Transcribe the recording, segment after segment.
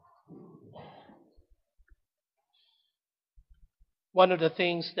One of the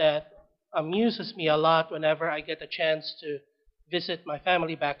things that amuses me a lot whenever I get a chance to visit my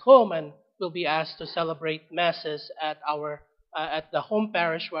family back home and will be asked to celebrate masses at our at the home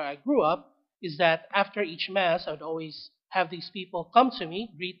parish where I grew up is that after each mass I would always have these people come to me,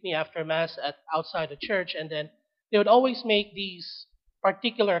 greet me after mass at outside the church, and then they would always make these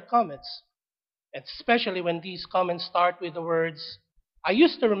particular comments, and especially when these comments start with the words, "I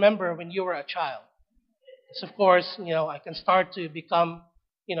used to remember when you were a child." So of course, I can start to become,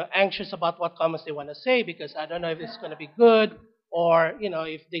 anxious about what comments they want to say because I don't know if it's going to be good or,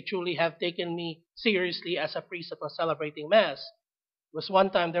 if they truly have taken me seriously as a priest that was celebrating mass. It was one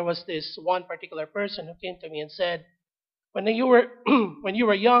time there was this one particular person who came to me and said, when you were when you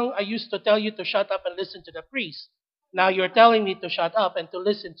were young, I used to tell you to shut up and listen to the priest. Now you're telling me to shut up and to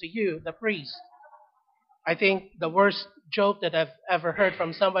listen to you, the priest. I think the worst joke that I've ever heard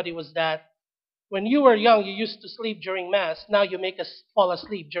from somebody was that when you were young, you used to sleep during Mass. Now you make us fall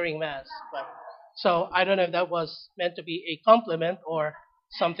asleep during Mass. So I don't know if that was meant to be a compliment or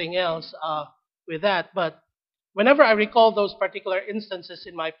something else with that. But whenever I recall those particular instances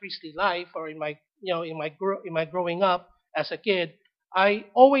in my priestly life or in my, in my growing up as a kid, I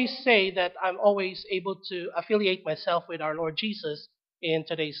always say that I'm always able to affiliate myself with our Lord Jesus in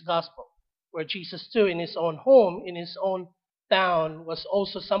today's gospel, where Jesus too, in his own home, in his own town, was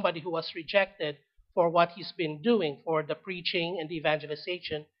also somebody who was rejected for what he's been doing, for the preaching and the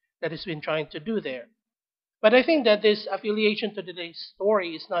evangelization that he's been trying to do there. But I think that this affiliation to today's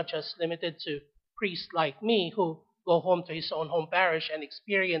story is not just limited to priests like me who go home to his own home parish and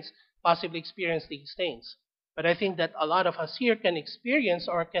possibly experience these things. But I think that a lot of us here can experience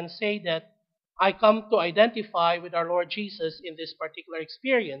or can say that I come to identify with our Lord Jesus in this particular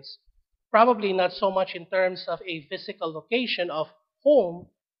experience. Probably not so much in terms of a physical location of home,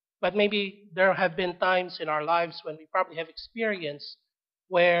 but maybe there have been times in our lives when we probably have experienced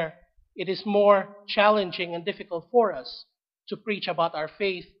where it is more challenging and difficult for us to preach about our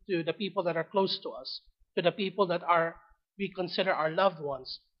faith to the people that are close to us, to the people that we consider our loved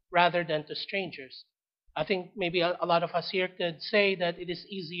ones, rather than to strangers. I think maybe a lot of us here could say that it is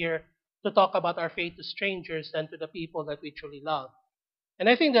easier to talk about our faith to strangers than to the people that we truly love. And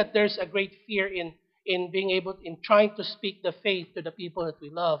I think that there's a great fear in being able, in trying to speak the faith to the people that we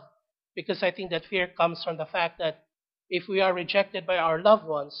love, because I think that fear comes from the fact that if we are rejected by our loved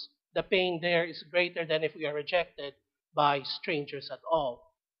ones, the pain there is greater than if we are rejected by strangers at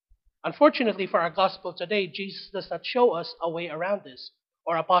all. Unfortunately for our gospel today, Jesus does not show us a way around this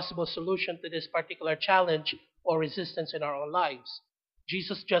or a possible solution to this particular challenge or resistance in our own lives.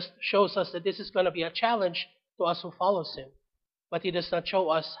 Jesus just shows us that this is going to be a challenge to us who follows him, but he does not show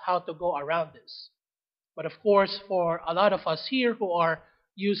us how to go around this. But of course, for a lot of us here who are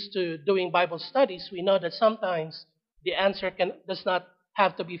used to doing Bible studies, we know that sometimes the answer does not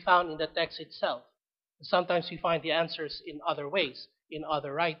have to be found in the text itself. Sometimes we find the answers in other ways, in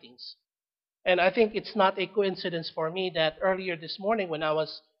other writings. And I think it's not a coincidence for me that earlier this morning when I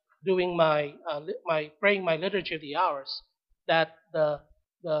was doing my praying my liturgy of the hours, that the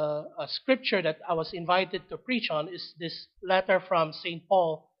scripture that I was invited to preach on is this letter from St.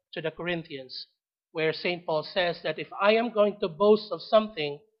 Paul to the Corinthians, where St. Paul says that if I am going to boast of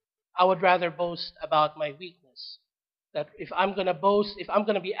something, I would rather boast about my weakness. That if I'm going to boast, if I'm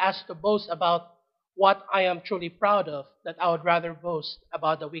going to be asked to boast about what I am truly proud of, that I would rather boast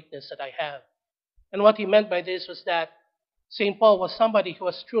about the weakness that I have. And what he meant by this was that St. Paul was somebody who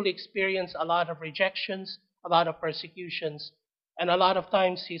has truly experienced a lot of rejections, a lot of persecutions, and a lot of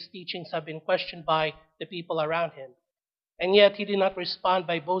times his teachings have been questioned by the people around him. And yet he did not respond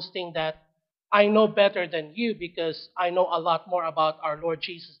by boasting that I know better than you because I know a lot more about our Lord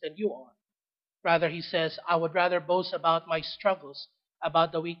Jesus than you are. Rather, he says, I would rather boast about my struggles,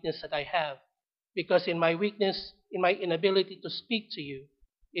 about the weakness that I have. Because in my weakness, in my inability to speak to you,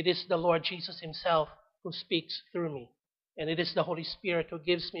 it is the Lord Jesus himself who speaks through me. And it is the Holy Spirit who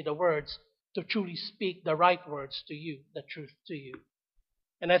gives me the words to truly speak the right words to you, the truth to you.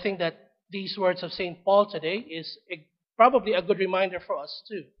 And I think that these words of St. Paul today is probably a good reminder for us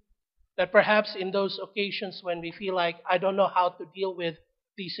too. That perhaps in those occasions when we feel like I don't know how to deal with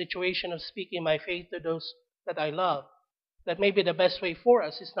the situation of speaking my faith to those that I love, that maybe the best way for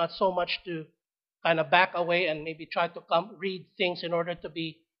us is not so much to kind of back away and maybe try to read things in order to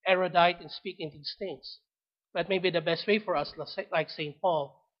be erudite in speaking these things. But maybe the best way for us, like St.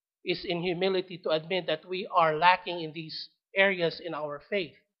 Paul, is in humility to admit that we are lacking in these areas in our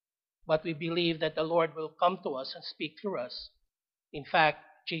faith. But we believe that the Lord will come to us and speak through us. In fact,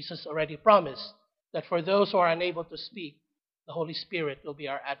 Jesus already promised that for those who are unable to speak, the Holy Spirit will be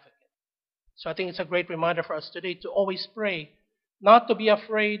our advocate. So I think it's a great reminder for us today to always pray not to be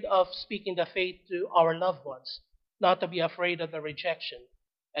afraid of speaking the faith to our loved ones, not to be afraid of the rejection,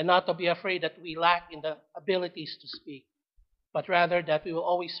 and not to be afraid that we lack in the abilities to speak, but rather that we will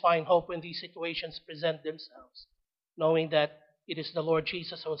always find hope when these situations present themselves, knowing that it is the Lord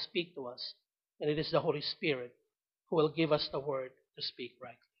Jesus who will speak to us, and it is the Holy Spirit who will give us the word to speak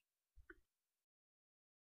rightly.